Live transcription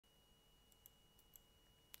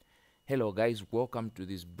Hello guys, welcome to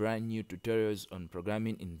this brand new tutorials on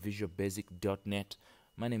programming in visualbasic.net.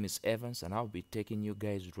 My name is Evans and I'll be taking you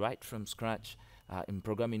guys right from scratch in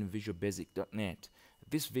programming in visualbasic.net.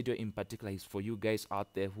 This video in particular is for you guys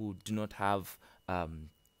out there who do not have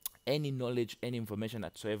any knowledge, any information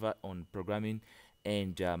whatsoever on programming,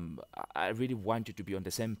 and I really want you to be on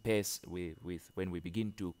the same pace with when we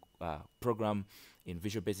begin to program in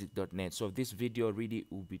visualbasic.net. So this video really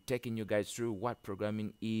will be taking you guys through what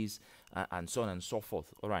programming is and so on and so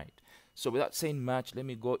forth. All right, so without saying much, let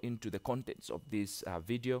me go into the contents of this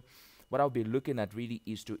video. What I'll be looking at really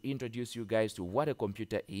is to introduce you guys to what a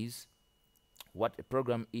computer is, what a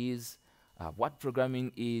program is, what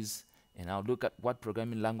programming is, and I'll look at what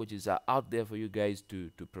programming languages are out there for you guys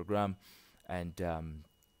to program, and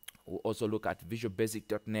we'll also look at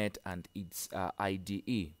visualbasic.net and its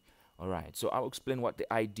IDE. All right, so I'll explain what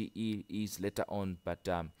the IDE is later on, but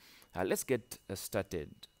let's get started.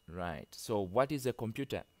 Right, so what is a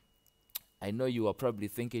computer? I know you are probably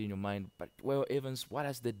thinking in your mind, but well, Evans, what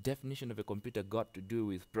has the definition of a computer got to do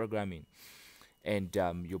with programming? And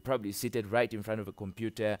you're probably seated right in front of a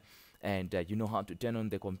computer, and you know how to turn on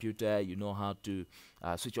the computer, you know how to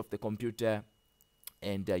switch off the computer,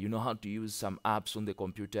 and you know how to use some apps on the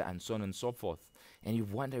computer, and so on and so forth. And you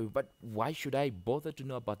wonder, but why should I bother to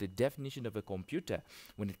know about the definition of a computer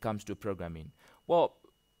when it comes to programming? Well,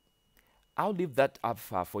 I'll leave that up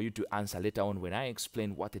for you to answer later on when I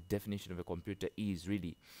explain what the definition of a computer is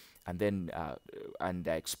really, and then I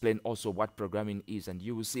explain also what programming is, and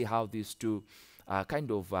you will see how these two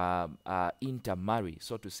kind of intermarry,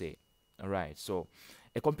 so to say. All right, so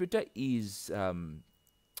a computer is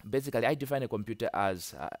basically, I define a computer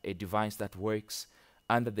as a device that works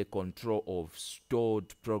under the control of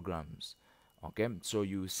stored programs. Okay, so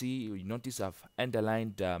you notice I've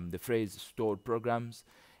underlined the phrase stored programs,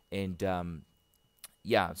 and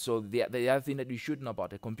yeah, so the other thing that you should know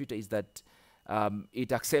about a computer is that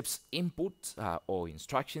it accepts input or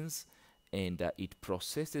instructions, and it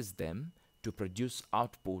processes them to produce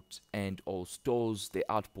output, and or stores the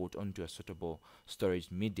output onto a suitable storage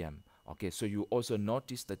medium. Okay, so you also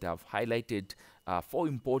notice that I've highlighted 4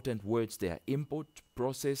 important words there: input,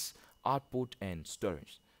 process, output, and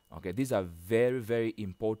storage. Okay, these are very, very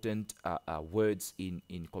important words in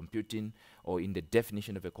computing, or in the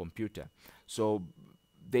definition of a computer. So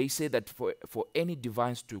they say that for any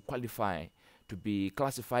device to qualify to be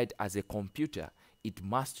classified as a computer, it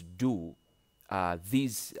must do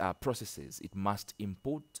these processes. It must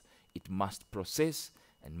input, it must process,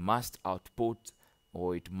 and must output,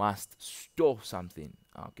 or it must store something.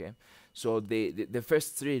 Okay, so the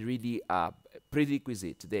first 3 really are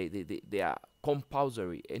prerequisite. They are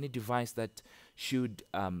compulsory. Any device that should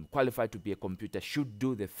qualify to be a computer should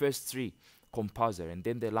do the first 3 compulsory, and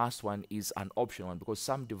then the last one is an optional one, because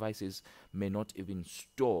some devices may not even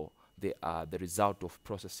store the result of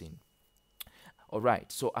processing. All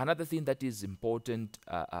right, so another thing that is important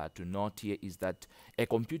to note here is that a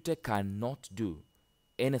computer cannot do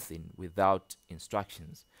anything without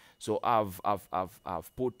instructions. So I've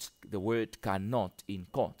put the word cannot in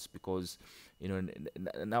quotes, because you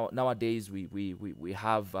know nowadays we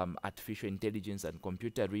have artificial intelligence, and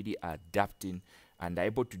computer really are adapting and are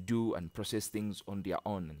able to do and process things on their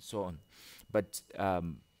own and so on. But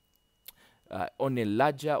on a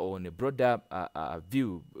larger or on a broader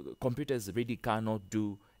view, computers really cannot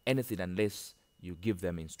do anything unless you give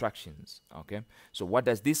them instructions. Okay, so what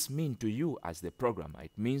does this mean to you as the programmer?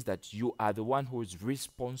 It means that you are the one who is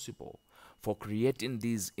responsible for creating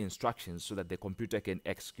these instructions so that the computer can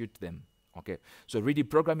execute them. Okay, so really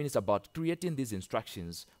programming is about creating these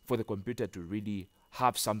instructions for the computer to really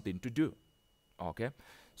have something to do. Okay,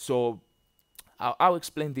 so I'll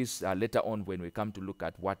explain this later on when we come to look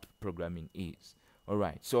at what programming is. All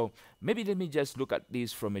right, so maybe let me just look at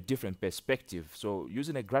this from a different perspective. So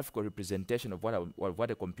using a graphical representation of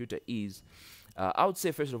what a computer is, I would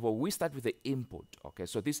say first of all, we start with the input. Okay,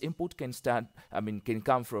 so this input can can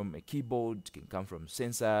come from a keyboard, can come from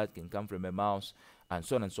sensor, can come from a mouse, and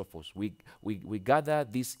so on and so forth. We gather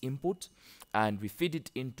this input and we feed it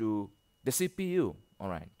into the CPU. All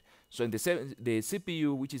right. So in the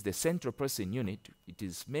CPU, which is the central processing unit, it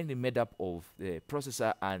is mainly made up of the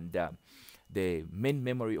processor and the main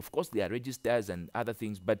memory. Of course, there are registers and other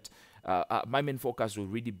things, but my main focus will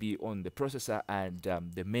really be on the processor and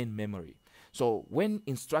the main memory. So when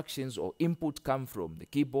instructions or input come from the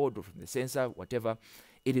keyboard or from the sensor, whatever,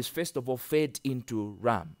 it is first of all fed into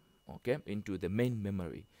RAM, okay, into the main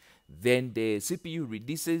memory. Then the CPU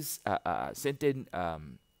releases certain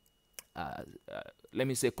let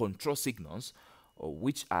me say control signals,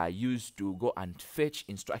 which are used to go and fetch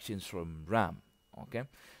instructions from RAM. Okay,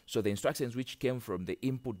 so the instructions which came from the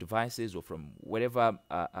input devices or from whatever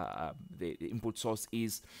the input source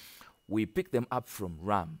is, we pick them up from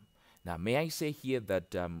RAM. Now, may I say here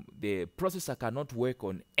that the processor cannot work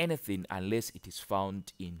on anything unless it is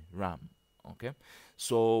found in RAM. Okay,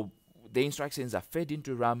 so the instructions are fed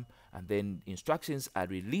into RAM, and then instructions are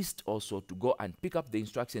released also to go and pick up the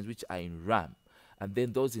instructions which are in RAM. And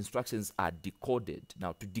then those instructions are decoded.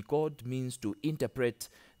 Now, to decode means to interpret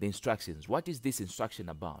the instructions. What is this instruction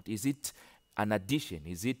about? Is it an addition?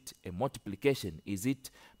 Is it a multiplication? Is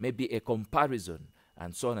it maybe a comparison?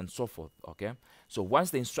 And so on and so forth, okay? So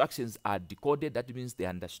once the instructions are decoded, that means they're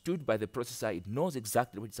understood by the processor. It knows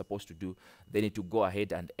exactly what it's supposed to do. They need to go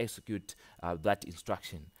ahead and execute that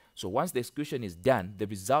instruction. So once the execution is done, the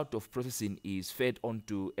result of processing is fed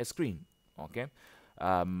onto a screen, okay?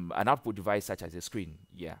 An output device such as a screen,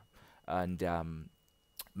 yeah. And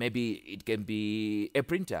maybe it can be a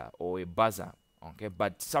printer or a buzzer, okay?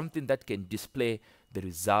 But something that can display the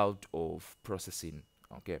result of processing,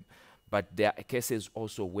 okay? But there are cases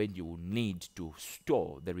also when you need to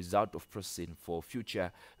store the result of processing for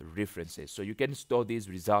future references. So you can store these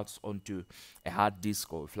results onto a hard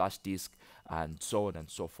disk or a flash disk and so on and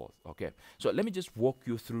so forth, okay? So let me just walk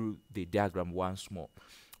you through the diagram once more.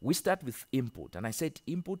 We start with input, and I said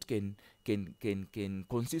input can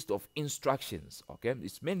consist of instructions, okay?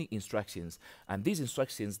 It's many instructions, and these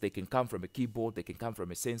instructions, they can come from a keyboard, they can come from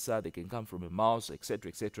a sensor, they can come from a mouse, etc.,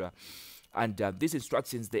 etc. And these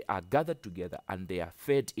instructions, they are gathered together and they are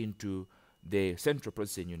fed into the central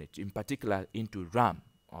processing unit, in particular into RAM,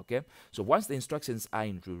 okay? So once the instructions are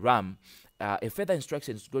into RAM, a further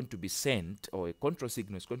instruction is going to be sent, or a control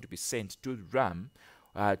signal is going to be sent to RAM,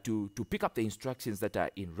 to pick up the instructions that are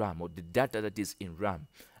in RAM, or the data that is in RAM.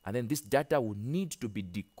 And then this data will need to be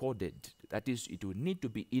decoded. That is, it will need to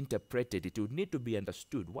be interpreted. It will need to be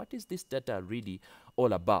understood. What is this data really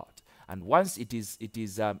all about? And once it is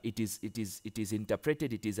interpreted,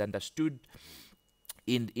 it is understood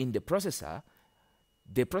in the processor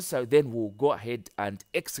then will go ahead and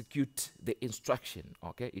execute the instruction.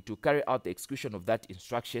 Okay, it will carry out the execution of that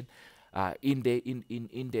instruction in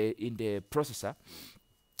the processor.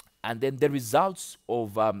 And then the results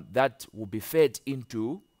of that will be fed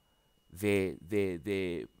into the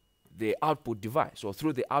output device, or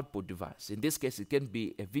through the output device. In this case, it can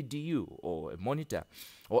be a VDU or a monitor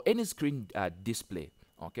or any screen display,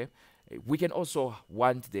 okay? We can also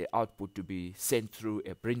want the output to be sent through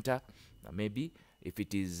a printer, maybe. If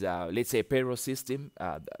it is, let's say, a payroll system,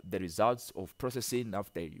 the results of processing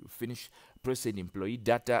after you finish processing employee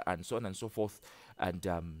data and so on and so forth, and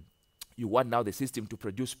you want now the system to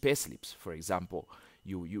produce pay slips, for example,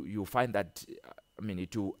 you find that I mean,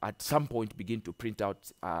 it will at some point begin to print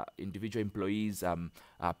out individual employees'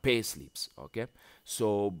 pay slips. Okay,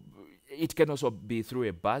 so it can also be through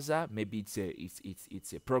a buzzer. Maybe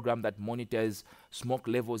it's a program that monitors smoke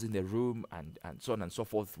levels in the room and so on and so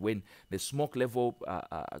forth. When the smoke level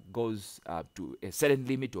goes to a certain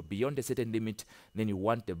limit or beyond a certain limit, then you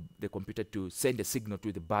want the computer to send a signal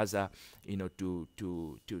to the buzzer, you know, to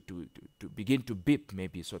begin to beep,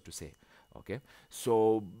 maybe, so to say. Okay,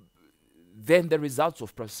 so then the results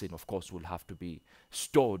of processing, of course, will have to be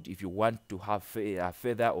stored. If you want to have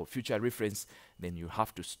further or future reference, then you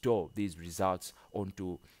have to store these results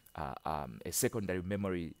onto a secondary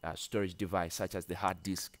memory storage device, such as the hard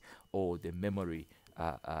disk or the memory,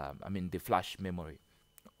 the flash memory,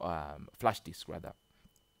 flash disk rather.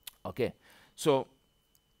 Okay, so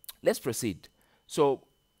let's proceed. So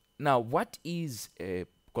now, what is a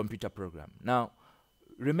computer program? Now,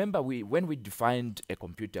 remember, when we defined a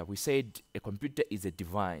computer, we said a computer is a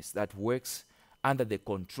device that works under the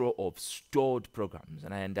control of stored programs.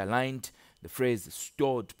 And I underlined the phrase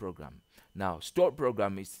stored program. Now, stored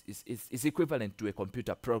program is equivalent to a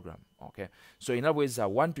computer program. Okay, so in other words, I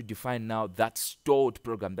want to define now that stored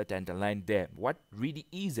program that I underlined there. What really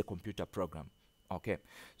is a computer program? Okay,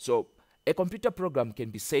 so a computer program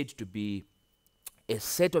can be said to be a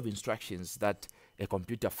set of instructions that a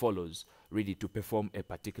computer follows really to perform a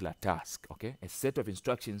particular task. Okay, a set of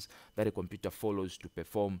instructions that a computer follows to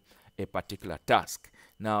perform a particular task.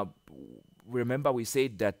 Now, remember we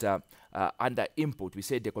said that under input, we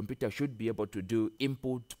said the computer should be able to do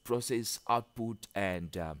input, process, output,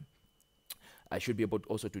 and I should be able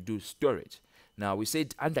also to do storage. Now, we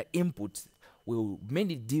said under input, we'll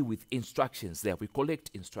mainly deal with instructions there. We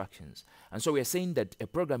collect instructions. And so we are saying that a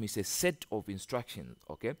program is a set of instructions,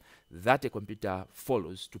 okay, that a computer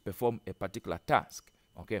follows to perform a particular task,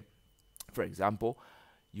 okay. For example,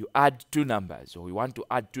 you add two numbers, or we want to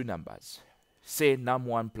add two numbers, say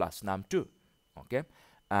num1 plus num2, okay,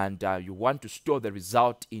 and you want to store the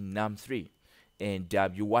result in num3. and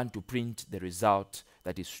you want to print the result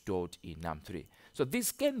that is stored in num3. So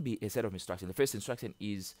this can be a set of instructions. The first instruction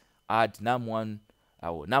is add num1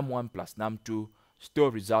 or num1 plus num2, store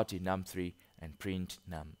result in num3, and print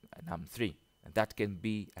num3. And that can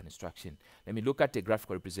be an instruction. Let me look at a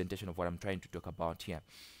graphical representation of what I'm trying to talk about here.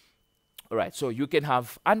 All right, so you can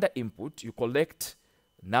have under input, you collect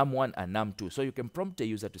num1 and num2. So you can prompt a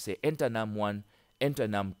user to say enter num1, enter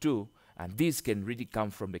num2, and these can really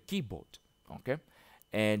come from the keyboard, okay?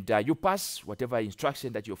 And you pass whatever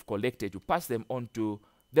instruction that you've collected, you pass them onto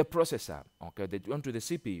the processor, okay, onto the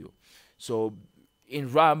CPU. So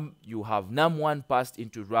in RAM, you have num1 passed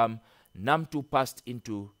into RAM, num2 passed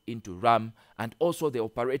into RAM, and also the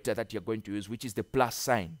operator that you're going to use, which is the plus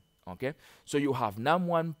sign, okay? So you have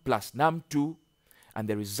num1 plus num2, and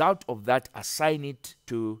the result of that, assign it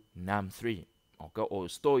to num3, okay, or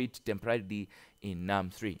store it temporarily in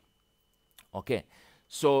num3, okay?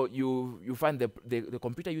 So you find the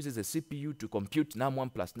computer uses the CPU to compute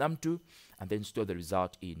num1 plus num2 and then store the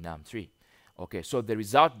result in num3. Okay, so the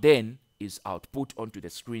result then is output onto the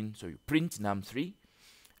screen. So you print num3,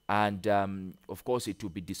 and of course it will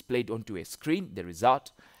be displayed onto a screen, the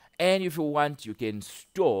result. And if you want, you can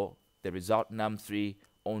store the result num3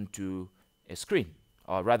 onto a screen,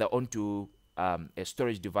 or rather onto a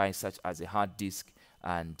storage device such as a hard disk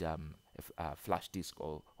and a flash disk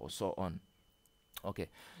or so on. Okay,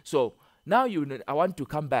 so now I want to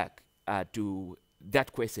come back to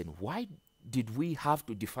that question. Why did we have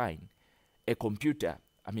to define a computer?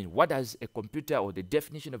 I mean, what does a computer, or the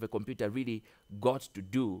definition of a computer, really got to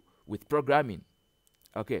do with programming?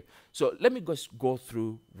 Okay, so let me just go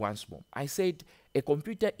through once more. I said a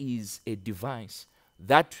computer is a device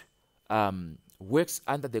that works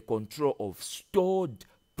under the control of stored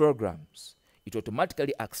programs. It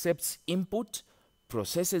automatically accepts input,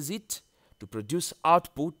 processes it to produce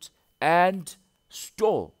output, and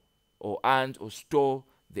store store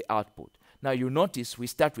the output. Now you notice we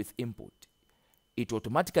start with input. It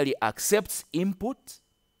automatically accepts input,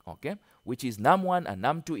 okay, which is num1 and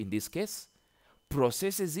num2 in this case,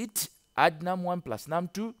 processes it, add num1 plus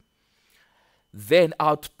num2, then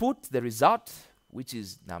output the result, which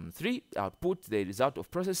is num3, output the result of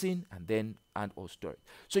processing, and then or store it.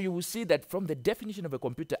 So you will see that from the definition of a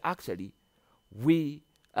computer, actually, we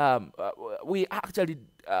actually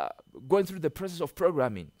going through the process of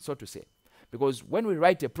programming, so to say, because when we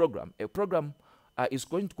write a program is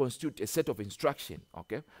going to constitute a set of instruction.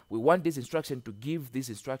 Okay, we want this instruction to give this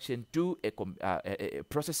instruction to a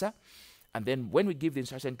processor, and then when we give the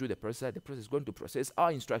instruction to the processor is going to process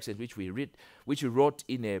our instructions, which we wrote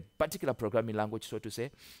in a particular programming language, so to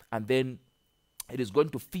say, and then it is going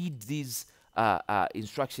to feed these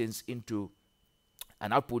instructions into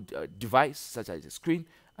an output device such as a screen,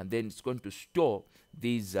 and then it's going to store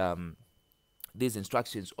these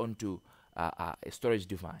instructions onto a storage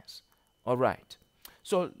device. All right.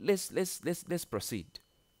 So let's proceed.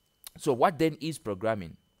 So what then is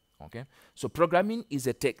programming? Okay. So programming is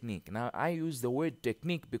a technique. Now I use the word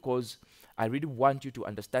technique because I really want you to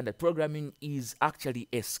understand that programming is actually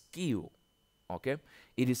a skill. Okay,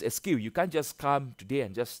 it is a skill. You can't just come today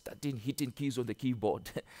and just start hitting keys on the keyboard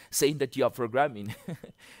saying that you are programming.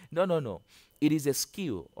 No. It is a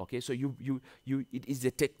skill. Okay, so it is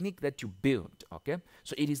a technique that you build. Okay,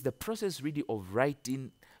 so it is the process really of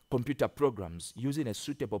writing computer programs using a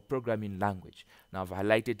suitable programming language. Now I've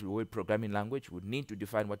highlighted the word programming language. We need to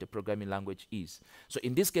define what a programming language is. So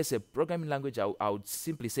in this case, a programming language, I would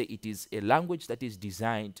simply say it is a language that is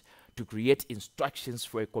designed to create instructions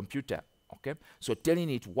for a computer. Okay, so telling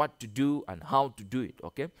it what to do and how to do it.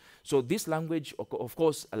 Okay, so this language, of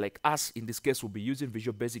course, like us in this case, will be using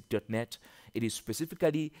visualbasic.net. It is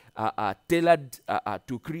specifically tailored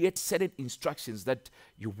to create certain instructions that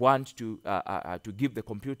you want to give the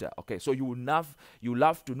computer. Okay, so you will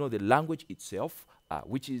have to know the language itself,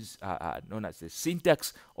 which is known as the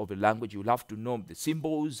syntax of the language. You'll have to know the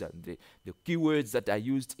symbols and the keywords that are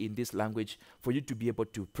used in this language for you to be able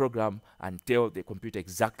to program and tell the computer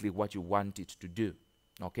exactly what you want it to do.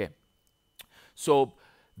 Okay. So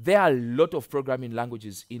there are a lot of programming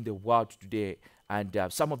languages in the world today, and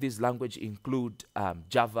some of these languages include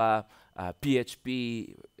Java,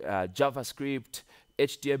 PHP, JavaScript,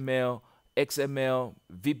 HTML, XML,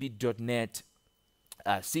 VB.NET,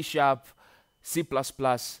 C#, C++,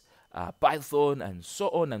 Python, and so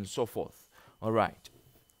on and so forth. All right.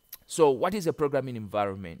 So what is a programming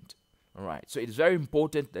environment? All right. So it is very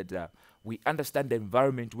important that we understand the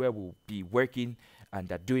environment where we'll be working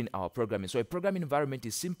and doing our programming. So a programming environment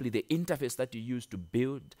is simply the interface that you use to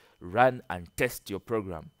build, run, and test your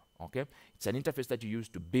program. Okay. It's an interface that you use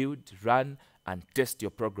to build, run, and test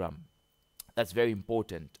your program. That's very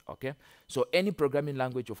important, okay? So any programming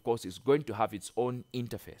language, of course, is going to have its own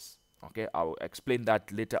interface, okay? I'll explain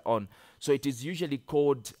that later on. So it is usually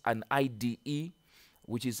called an IDE,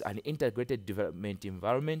 which is an integrated development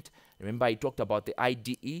environment. Remember, I talked about the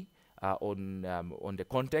IDE on the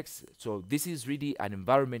context. So this is really an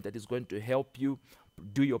environment that is going to help you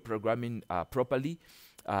do your programming properly.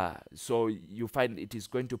 So you find it is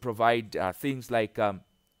going to provide things like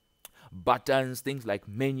buttons, things like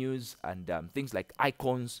menus, and things like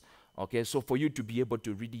icons. Okay, so for you to be able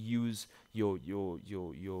to really use your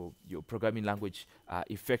programming language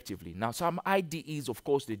effectively. Now, some IDEs, of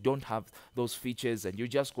course, they don't have those features, and you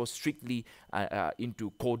just go strictly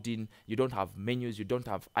into coding. You don't have menus, you don't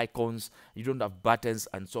have icons, you don't have buttons,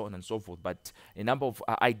 and so on and so forth. But a number of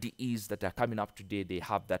IDEs that are coming up today, they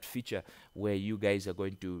have that feature where you guys are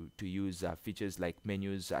going to use features like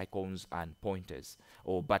menus, icons, and pointers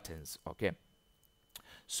or buttons. Okay,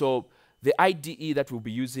 so the IDE that we'll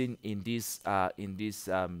be using in this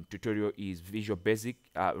tutorial is Visual Basic,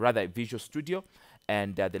 rather Visual Studio,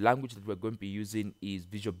 and the language that we're going to be using is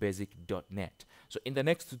Visual Basic.net. So in the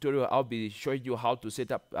next tutorial, I'll be showing you how to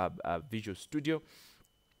set up Visual Studio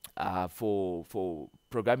for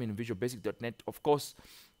programming in Visual Basic.net. Of course,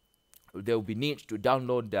 there will be need to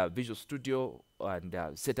download Visual Studio and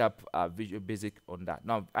set up Visual Basic on that.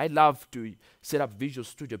 Now, I love to set up Visual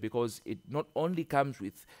Studio because it not only comes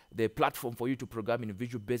with the platform for you to program in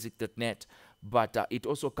Visual Basic.net, but it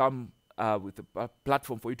also comes with a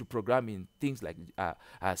platform for you to program in things like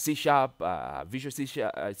C#, Visual C#,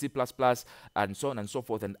 C++, and so on and so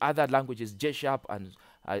forth, and other languages, J#, and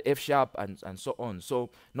F#, and so on.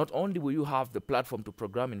 So not only will you have the platform to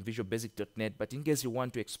program in Visual Basic.net, but in case you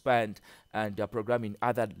want to expand and program in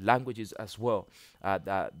other languages as well,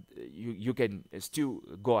 you can still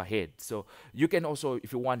go ahead. So you can also,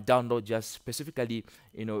 if you want, download just specifically,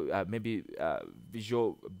 maybe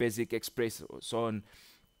Visual Basic Express or so on.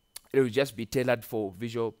 It will just be tailored for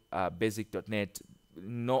Visual Basic.net,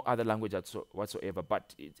 no other language whatsoever.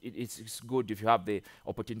 But it's good if you have the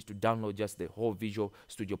opportunity to download just the whole Visual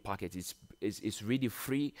Studio package. It's really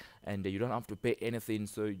free, and you don't have to pay anything,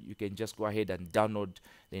 so you can just go ahead and download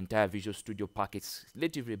the entire Visual Studio package. It's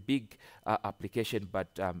relatively big application,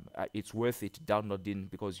 but it's worth it downloading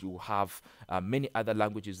because you have many other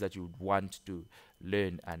languages that you would want to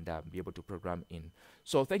learn and be able to program in.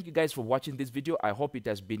 So thank you guys for watching this video. I hope it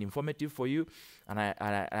has been informative for you, and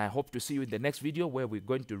I hope to see you in the next video where we're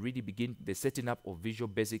going to really begin the setting up of Visual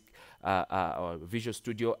Basic or Visual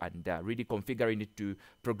Studio and really configuring it to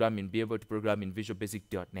be able to program in Visual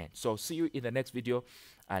Basic.net. So see you in the next video,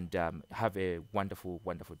 and have a wonderful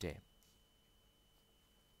day.